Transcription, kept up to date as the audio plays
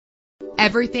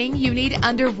Everything you need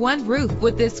under one roof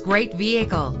with this great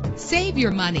vehicle. Save your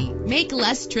money. Make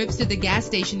less trips to the gas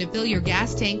station to fill your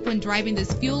gas tank when driving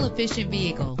this fuel-efficient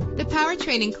vehicle. The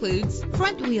powertrain includes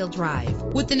front-wheel drive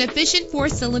with an efficient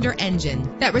 4-cylinder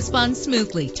engine that responds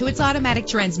smoothly to its automatic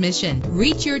transmission.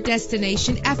 Reach your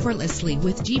destination effortlessly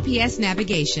with GPS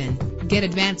navigation. Get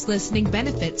advanced listening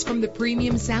benefits from the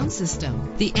premium sound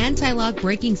system. The anti-lock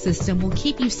braking system will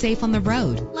keep you safe on the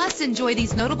road. Plus, enjoy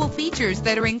these notable features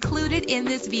that are included in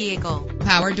this vehicle: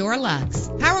 power door locks,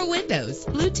 power windows,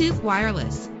 Bluetooth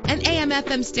wireless, an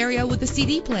AM/FM stereo with a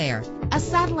CD player, a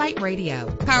satellite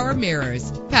radio, power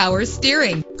mirrors, power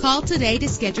steering. Call today to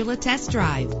schedule a test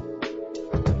drive.